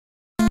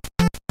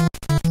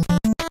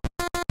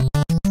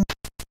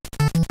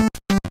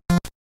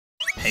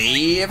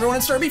Hey everyone,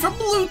 it's Darby from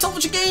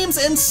LooneyDude Games,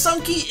 and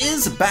Sunky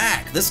is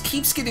back. This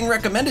keeps getting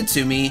recommended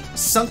to me,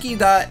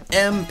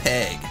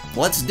 Sunky.MPEG.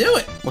 Let's do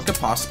it. What could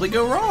possibly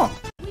go wrong?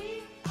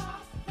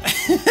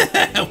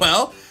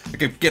 Well, I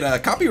could get a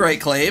copyright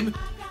claim.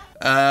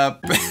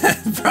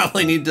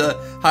 Probably need to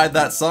hide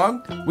that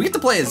song. We get to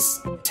play as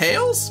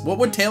Tails? What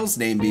would Tails'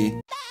 name be?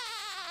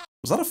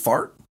 Was that a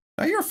fart?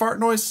 Did I hear a fart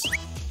noise?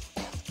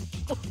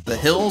 The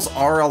hills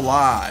are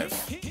alive.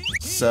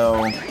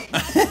 So...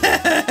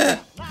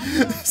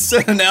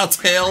 So now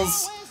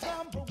Tails...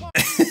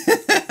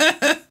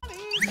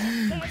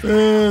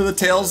 the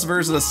Tails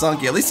version of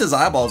Sunky. At least his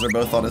eyeballs are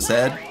both on his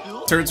head.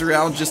 Turns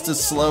around just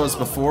as slow as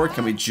before.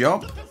 Can we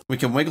jump? We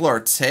can wiggle our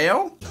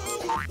tail?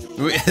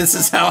 This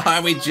is how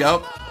high we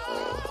jump.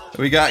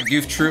 We got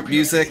Goof Troop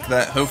music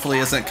that hopefully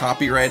isn't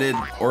copyrighted,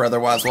 or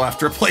otherwise we'll have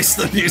to replace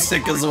the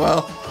music as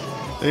well.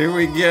 Here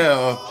we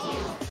go.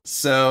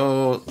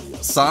 So,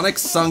 Sonic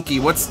Sunky,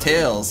 what's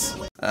Tails?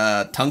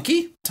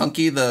 Tunky?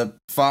 Tunky the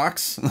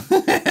fox?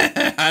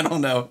 I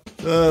don't know.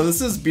 This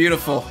is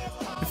beautiful.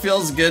 It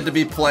feels good to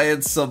be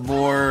playing some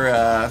more,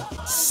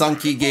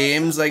 Sunky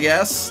games, I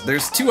guess.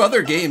 There's 2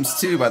 other games,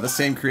 too, by the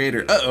same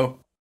creator. Uh-oh.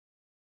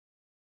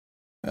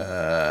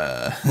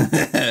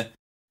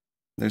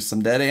 There's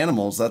some dead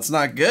animals. That's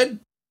not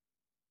good.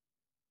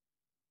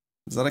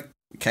 Is that a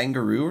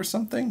kangaroo or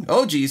something?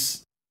 Oh,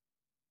 geez.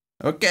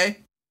 Okay.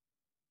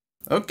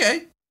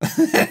 Okay.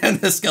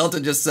 And the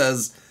skeleton just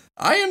says,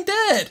 I am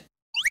dead.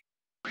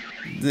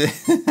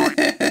 This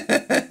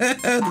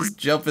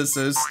jump is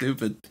so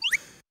stupid.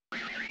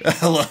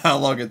 How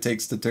long it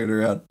takes to turn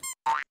around.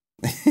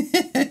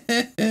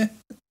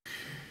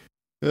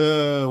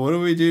 What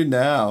do we do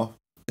now?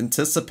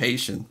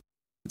 Anticipation.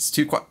 It's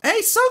too quiet.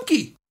 Hey,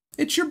 Sunky!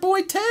 It's your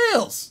boy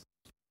Tails!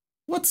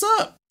 What's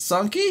up,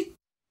 Sunky?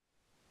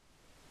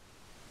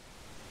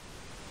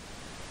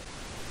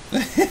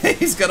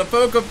 He's gonna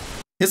poke him.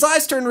 His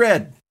eyes turn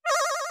red.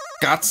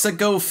 Gotcha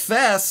go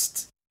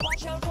fast.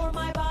 Watch out for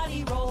my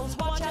body rolls.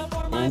 Watch out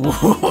for my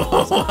body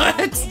rolls.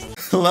 What?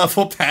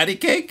 Level patty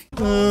cake?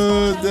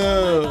 Oh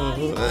no.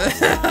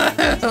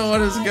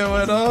 What is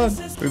going on?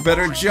 We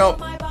better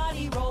jump.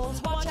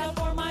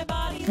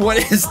 What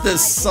is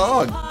this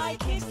song?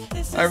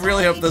 I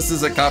really hope this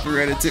isn't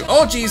copyrighted too.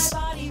 Oh jeez!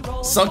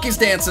 Sunky's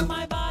dancing.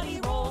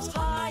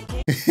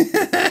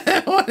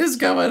 What is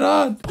going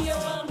on?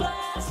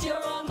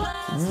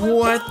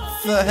 What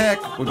the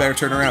heck? We better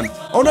turn around.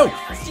 Oh no!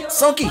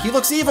 Sunky, he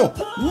looks evil!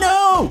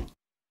 No!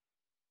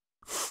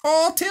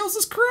 Oh, Tails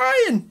is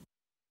crying!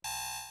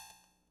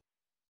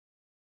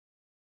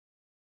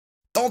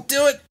 Don't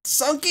do it,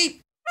 Sunky!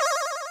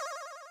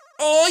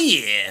 Oh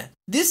yeah!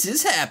 This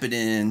is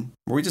happening!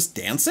 Were we just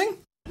dancing?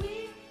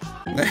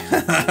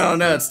 I don't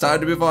know, it's time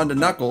to move on to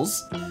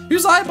Knuckles,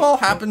 whose eyeball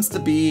happens to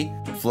be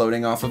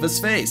floating off of his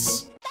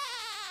face.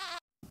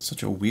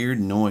 Such a weird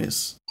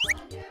noise.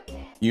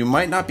 You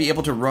might not be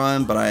able to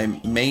run, but I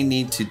may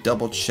need to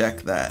double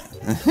check that.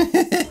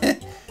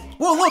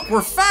 Whoa, look,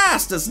 we're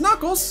fast as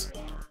Knuckles!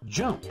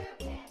 Jump.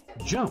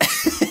 Jump.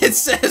 It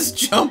says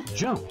jump.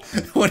 Jump.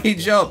 When he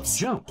jumps.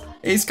 Jump.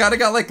 He's kind of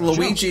got like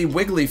Luigi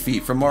wiggly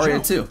feet from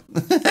Mario 2.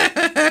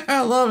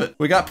 I love it.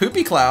 We got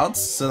poopy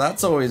clouds, so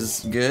that's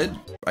always good,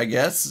 I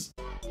guess.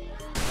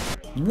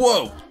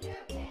 Whoa.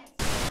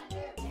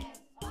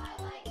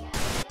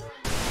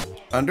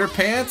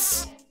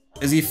 Underpants?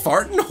 Is he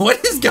farting?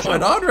 What is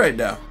going on right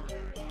now?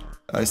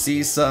 I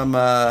see some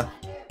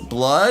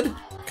blood.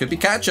 Could be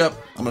ketchup.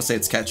 I'm gonna say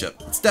it's ketchup.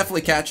 It's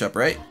definitely ketchup,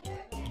 right?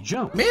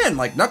 Jump. Man,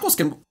 like Knuckles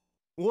can...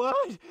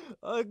 What?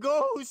 A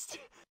ghost?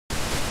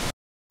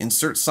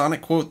 Insert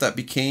Sonic quote that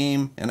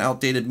became an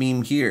outdated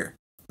meme here.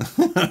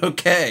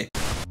 Okay.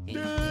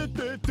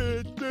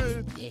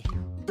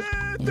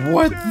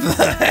 What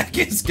the heck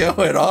is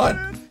going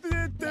on?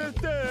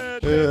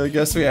 I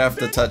guess we have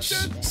to touch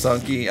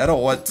Sunky. I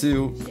don't want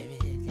to.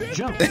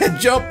 Jump.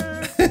 Jump.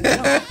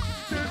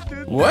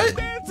 What?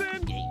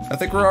 I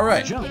think we're all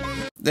right.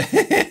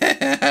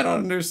 I don't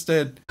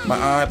understand. My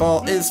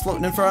eyeball is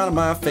floating in front of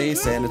my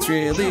face and it's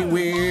really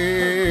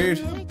weird.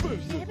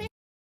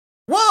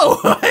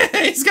 Whoa!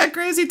 He's got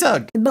crazy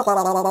tongue. What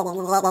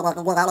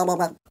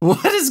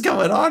is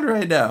going on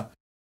right now?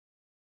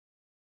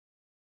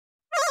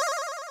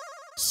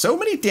 So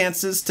many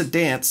dances to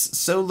dance,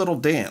 so little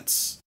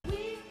dance.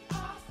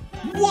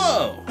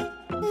 Whoa!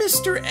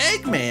 Mr.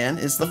 Eggman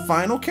is the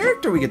final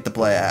character we get to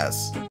play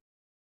as.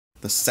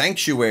 The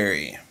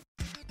Sanctuary.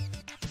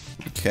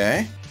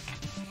 Okay.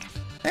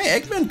 Hey,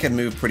 Eggman can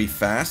move pretty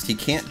fast. He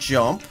can't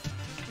jump.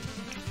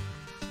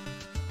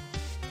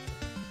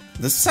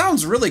 This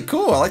sounds really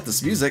cool. I like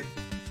this music.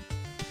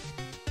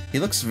 He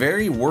looks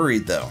very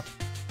worried, though.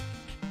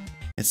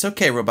 It's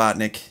okay,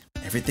 Robotnik.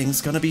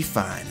 Everything's gonna be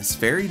fine. It's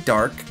very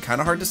dark,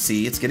 kind of hard to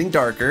see. It's getting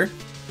darker.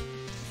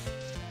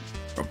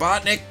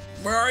 Robotnik,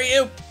 where are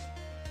you?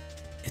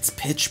 It's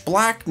pitch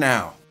black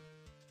now.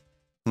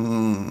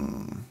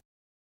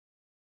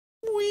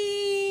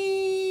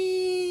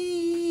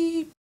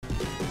 Whee!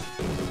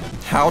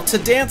 How to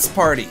dance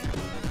party.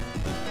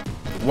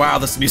 Wow,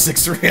 this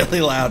music's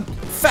really loud.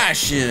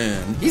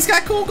 fashion. He's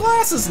got cool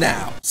glasses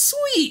now.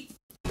 Sweet.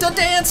 The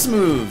dance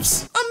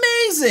moves.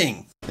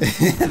 Amazing.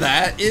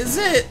 That is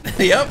it.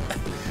 Yep.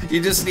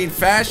 You just need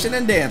fashion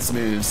and dance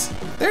moves.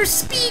 They're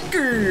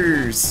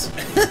speakers.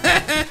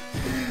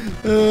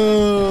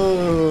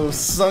 Oh,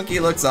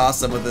 Sunky looks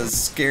awesome with his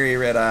scary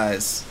red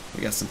eyes.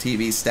 We got some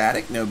TV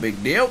static, no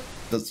big deal.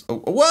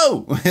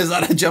 Whoa, is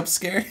that a jump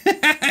scare?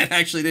 It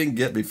actually didn't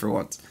get me for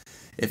once.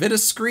 If it had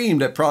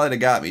screamed, it probably would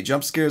have got me.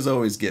 Jump scares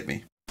always get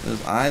me.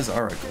 Those eyes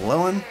are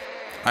glowing.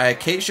 I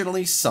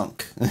occasionally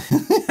sunk.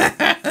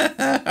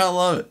 I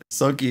love it.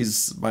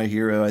 Sunky's my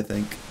hero, I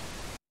think.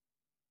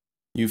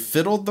 You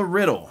fiddled the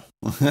riddle.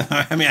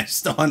 I mean, I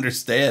just don't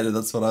understand it.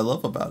 That's what I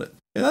love about it.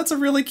 Yeah, that's a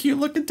really cute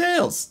looking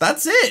Tails.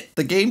 That's it.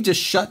 The game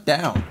just shut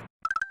down.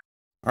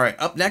 All right,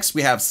 up next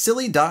we have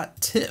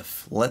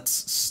Silly.TIFF. Let's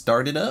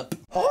start it up.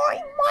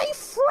 Hi, my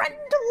friend.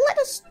 Let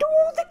us do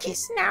the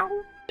kiss now.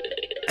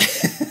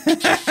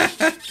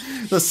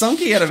 The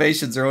Sunky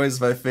animations are always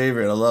my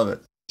favorite. I love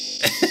it.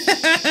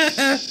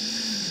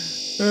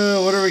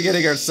 What are we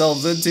getting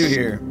ourselves into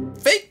here?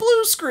 Fake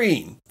blue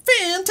screen.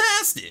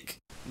 Fantastic.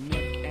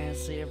 Milk and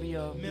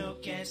cereal,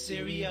 milk and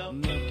cereal,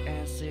 milk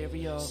and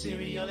cereal,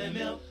 cereal and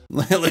milk.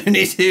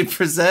 LooneyDude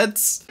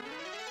presents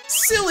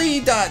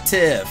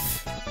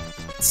Silly.TIFF.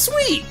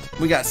 Sweet!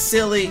 We got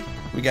Silly,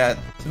 we got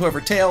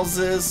whoever Tails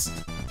is,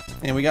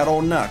 and we got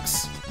old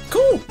Nux.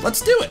 Cool,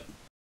 let's do it!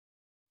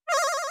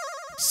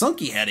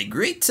 Sunky had a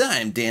great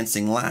time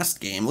dancing last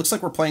game. Looks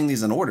like we're playing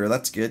these in order,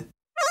 that's good.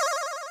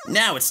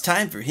 Now it's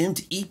time for him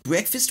to eat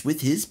breakfast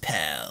with his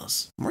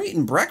pals. We're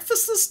eating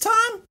breakfast this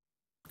time?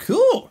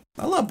 Cool,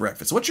 I love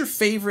breakfast. What's your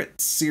favorite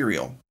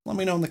cereal? Let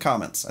me know in the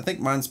comments. I think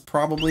mine's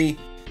probably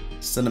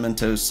Cinnamon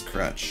Toast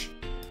Crunch.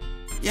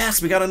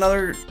 Yes, we got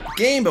another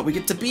game, but we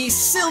get to be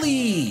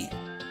Silly.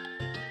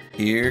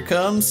 Here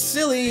comes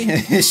Silly.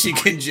 She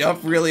can jump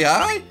really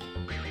high.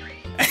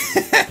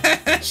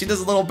 She does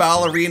a little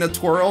ballerina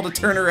twirl to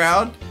turn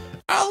around.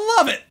 I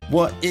love it.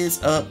 What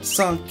is up,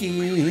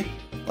 Sunky?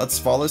 Let's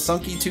follow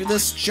Sunky to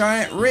this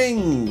giant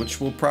ring,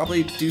 which will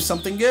probably do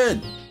something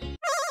good.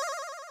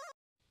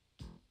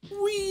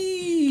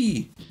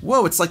 Whee!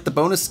 Whoa, it's like the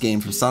bonus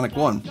game from Sonic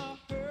 1.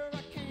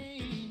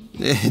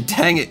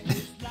 Dang it.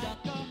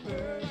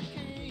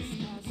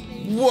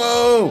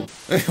 Whoa!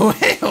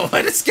 Wait,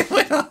 what is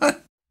going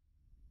on?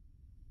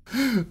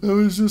 I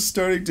was just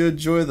starting to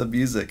enjoy the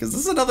music. Is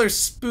this another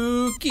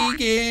spooky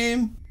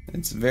game?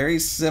 It's very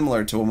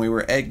similar to when we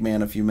were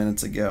Eggman a few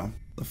minutes ago.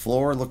 The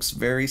floor looks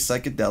very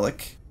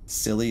psychedelic.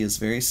 Silly is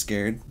very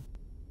scared.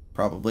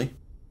 Probably.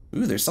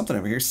 Ooh, there's something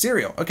over here.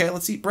 Cereal. Okay,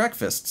 let's eat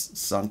breakfast,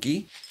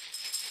 Sunky.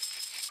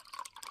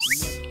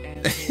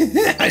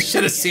 I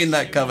should have seen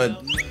that coming.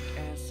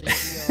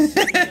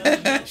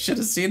 Should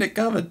have seen it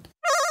coming.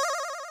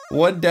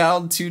 1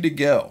 down, 2 to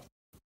go.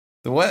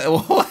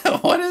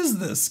 What is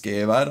this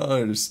game? I don't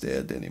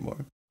understand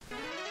anymore.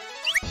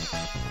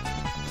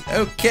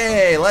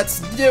 Okay,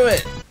 let's do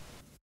it.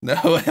 No,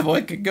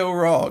 what could go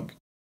wrong?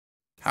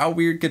 How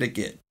weird could it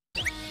get?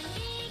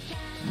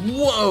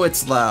 Whoa,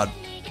 it's loud.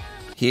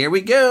 Here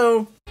we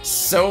go.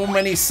 So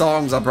many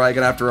songs I'm probably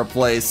gonna have to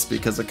replace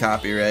because of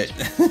copyright.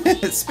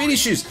 Speedy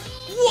Shoes.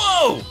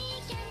 Whoa!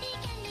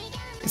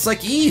 It's like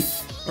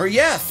ETH or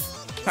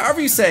Yeth, however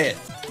you say it.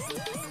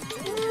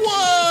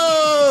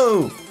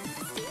 Whoa!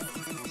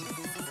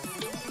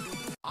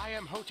 I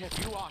am Hotep,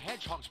 you are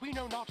hedgehogs, we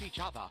know not each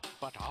other.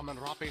 But Almond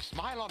Robbie,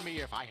 smile on me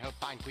if I help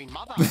find Queen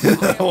Mother.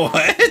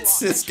 What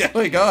is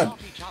going on?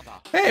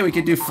 Hey, we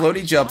can do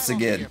floaty jumps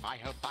again.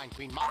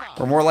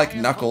 We're more like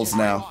Knuckles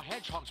now.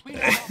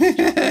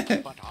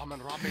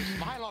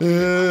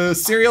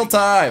 Cereal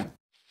time!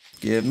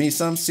 Give me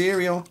some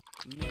cereal.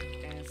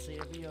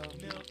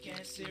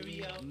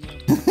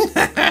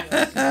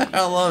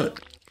 I love it.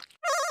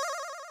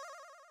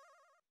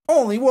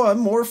 Only one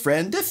more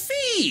friend to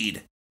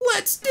feed.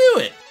 Let's do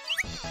it.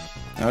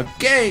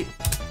 Okay.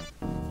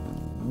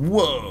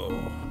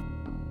 Whoa.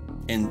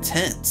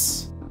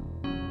 Intense.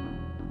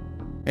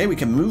 Hey, we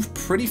can move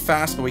pretty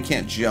fast, but we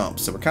can't jump.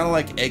 So we're kind of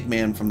like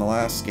Eggman from the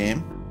last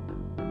game.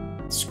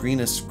 The screen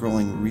is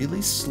scrolling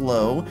really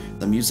slow.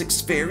 The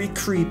music's very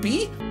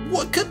creepy.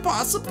 What could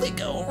possibly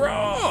go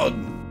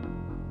wrong?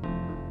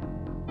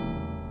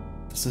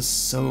 This is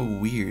so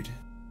weird.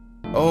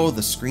 Oh,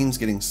 the screen's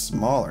getting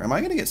smaller. Am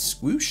I gonna get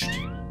squooshed?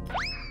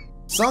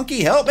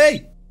 Sunky, help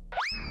me!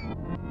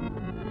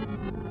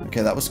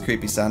 Okay, that was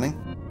creepy sounding.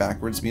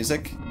 Backwards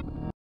music.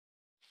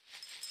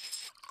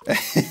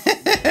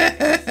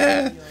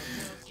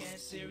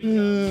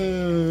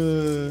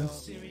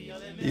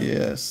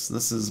 Yes,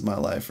 this is my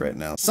life right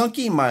now.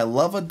 Sunky, my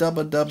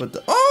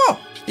love-a-dubba-dubba-dub. Oh!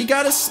 He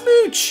got a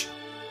smooch!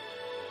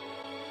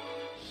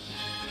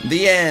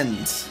 The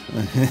end.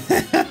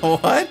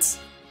 What?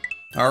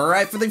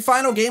 Alright, for the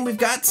final game, we've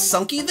got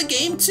Sunky the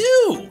Game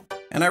 2!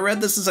 And I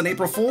read this as an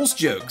April Fool's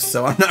joke,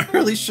 so I'm not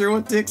really sure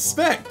what to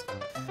expect.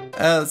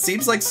 It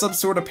seems like some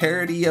sort of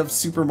parody of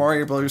Super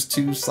Mario Bros.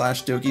 2 /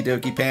 Doki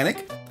Doki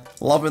Panic.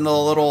 Loving the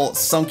little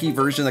Sunky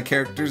version of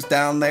characters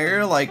down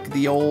there, like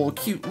the old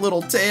cute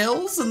little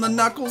Tails and the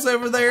Knuckles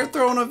over there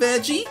throwing a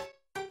veggie.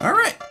 All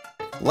right,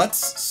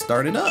 let's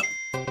start it up.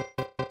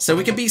 So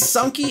we can be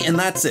Sunky and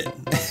that's it.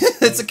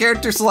 It's a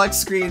character select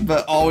screen,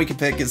 but all we can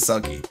pick is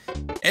Sunky.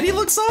 And he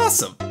looks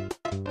awesome.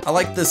 I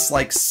like this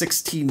like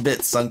 16-bit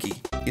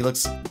Sunky. He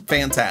looks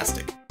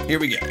fantastic. Here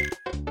we go.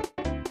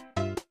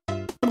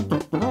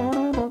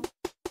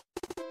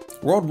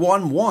 World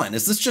 1-1.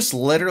 Is this just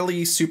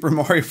literally Super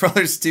Mario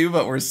Bros. 2,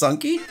 but we're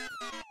Sunky?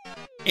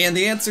 And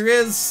the answer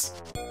is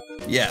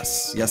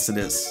yes. Yes, it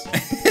is.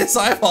 His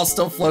eyeball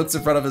still floats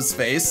in front of his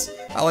face.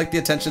 I like the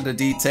attention to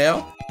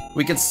detail.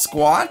 We can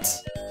squat,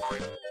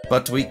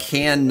 but we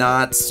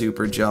cannot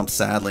super jump,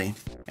 sadly.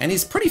 And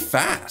he's pretty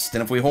fast.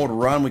 And if we hold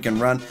run, we can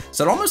run.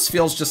 So it almost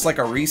feels just like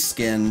a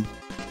reskin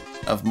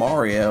of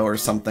Mario or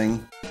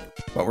something,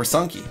 but we're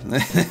Sunky.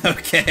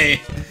 Okay,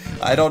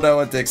 I don't know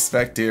what to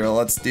expect here.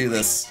 Let's do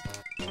this.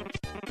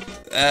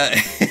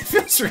 It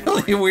feels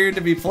really weird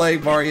to be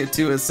playing Mario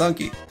 2 as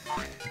Sunky.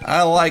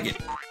 I like it.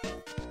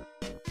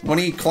 When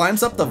he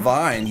climbs up the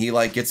vine, he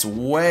like gets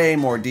way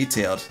more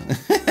detailed.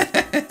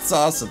 It's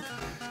awesome.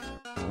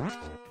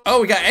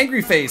 Oh, we got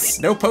Angry Face.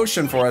 No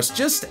potion for us,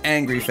 just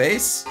Angry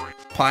Face.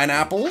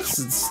 Pineapples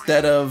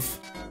instead of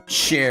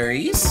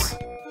cherries.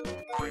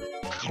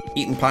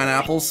 Eating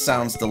pineapples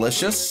sounds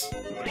delicious.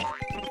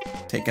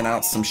 Taking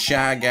out some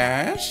Shy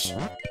Guys.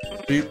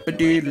 Wee.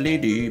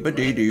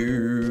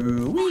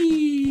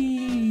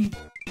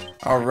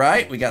 All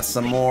right, we got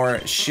some more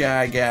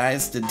Shy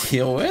Guys to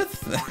deal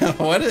with.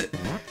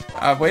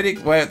 I'm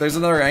waiting. Wait, there's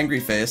another Angry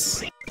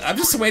Face. I'm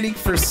just waiting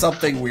for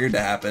something weird to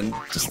happen.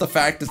 Just the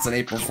fact it's an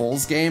April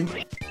Fool's game,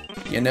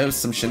 you know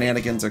some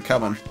shenanigans are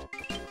coming.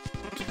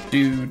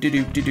 Do.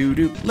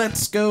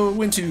 Let's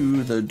go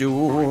into the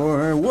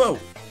door. Whoa.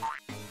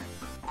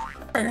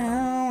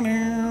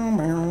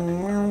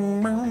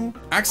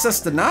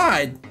 Access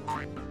denied.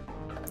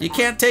 You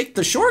can't take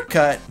the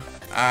shortcut.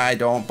 I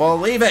don't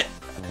believe it.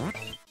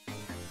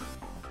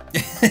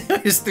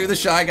 Just threw the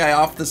Shy Guy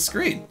off the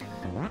screen.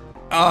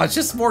 Oh, it's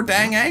just more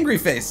dang Angry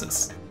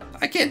Faces.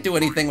 I can't do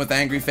anything with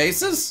Angry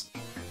Faces.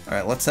 All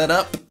right, let's head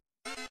up.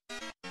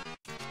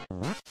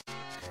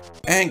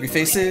 Angry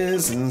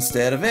Faces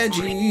instead of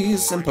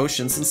veggies and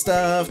potions and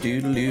stuff.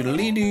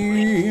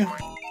 Doodle-doodle-doo.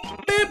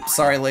 Boop.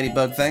 Sorry,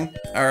 ladybug thing.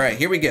 All right,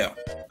 here we go.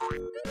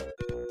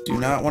 Do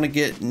not want to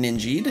get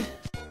ninja'd.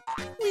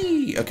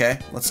 Whee! Okay,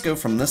 let's go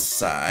from this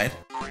side.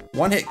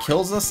 One hit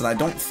kills us, and I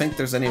don't think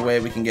there's any way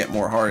we can get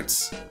more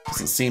hearts.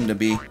 Doesn't seem to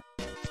be.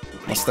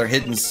 Unless they're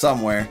hidden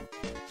somewhere.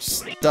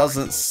 Just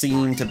doesn't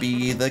seem to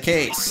be the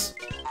case.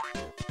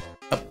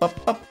 Up,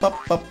 up, up,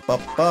 up, up,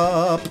 up,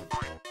 up.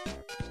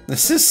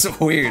 This is so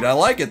weird. I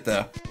like it,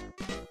 though.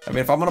 I mean,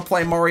 if I'm gonna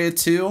play Mario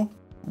 2,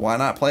 why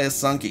not play as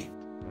Sunky?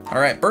 All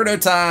right, Birdo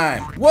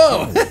time.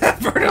 Whoa,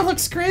 Birdo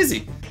looks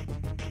crazy.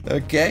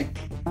 Okay.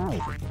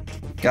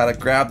 Gotta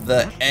grab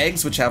the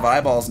eggs, which have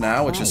eyeballs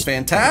now, which is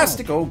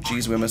fantastic. Oh,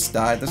 geez, we almost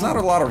died. There's not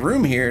a lot of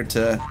room here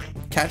to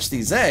catch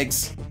these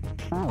eggs.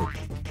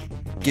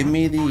 Give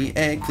me the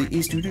egg,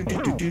 please.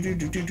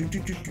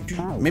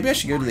 Maybe I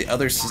should go to the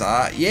other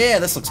side. Yeah,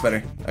 this looks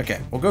better.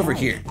 Okay, we'll go over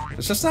here.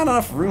 There's just not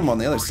enough room on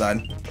the other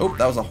side. Oh,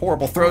 that was a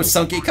horrible throw,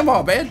 Sunky. Come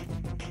on, man.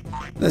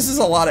 This is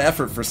a lot of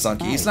effort for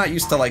Sunky. He's not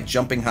used to like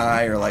jumping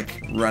high or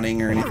like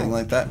running or anything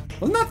like that.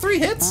 Wasn't that 3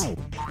 hits?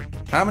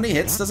 How many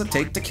hits does it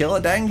take to kill a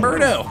dang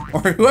Birdo?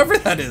 Or whoever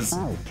that is.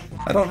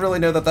 I don't really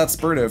know that that's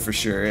Birdo for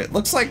sure. It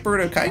looks like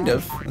Birdo kind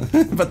of,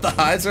 but the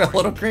eyes are a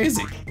little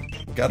crazy.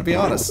 Gotta be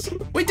honest.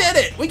 We did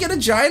it! We get a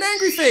giant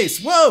Angry Face!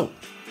 Whoa!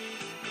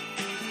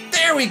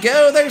 There we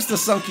go! There's the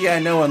Sunky I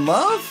know and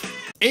love.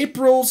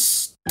 April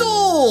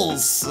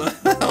Stools!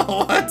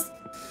 What?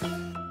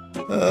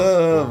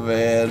 Oh,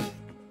 man.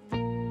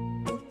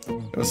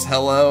 It was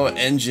Hello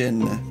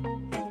Engine.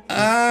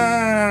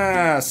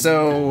 Ah,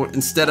 so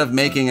instead of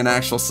making an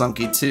actual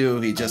Sunky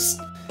 2, he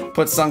just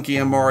put Sunky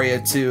in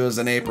Mario 2 as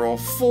an April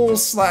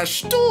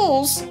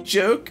Fool/Stools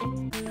joke.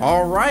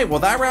 Alright, well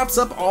that wraps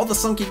up all the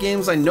Sunky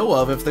games I know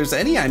of. If there's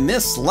any I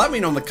missed, let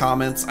me know in the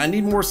comments. I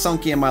need more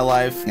Sunky in my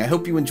life. I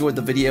hope you enjoyed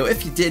the video.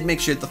 If you did,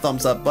 make sure to hit the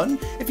thumbs up button.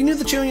 If you're new to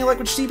the channel and you like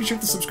what you see, be sure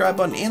to hit the subscribe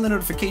button and the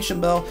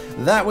notification bell.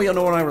 That way you'll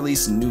know when I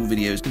release new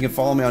videos. You can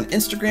follow me on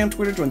Instagram,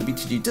 Twitter, join the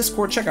BTG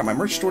Discord, check out my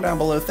merch store down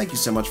below. Thank you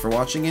so much for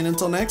watching, and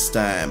until next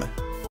time,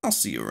 I'll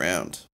see you around.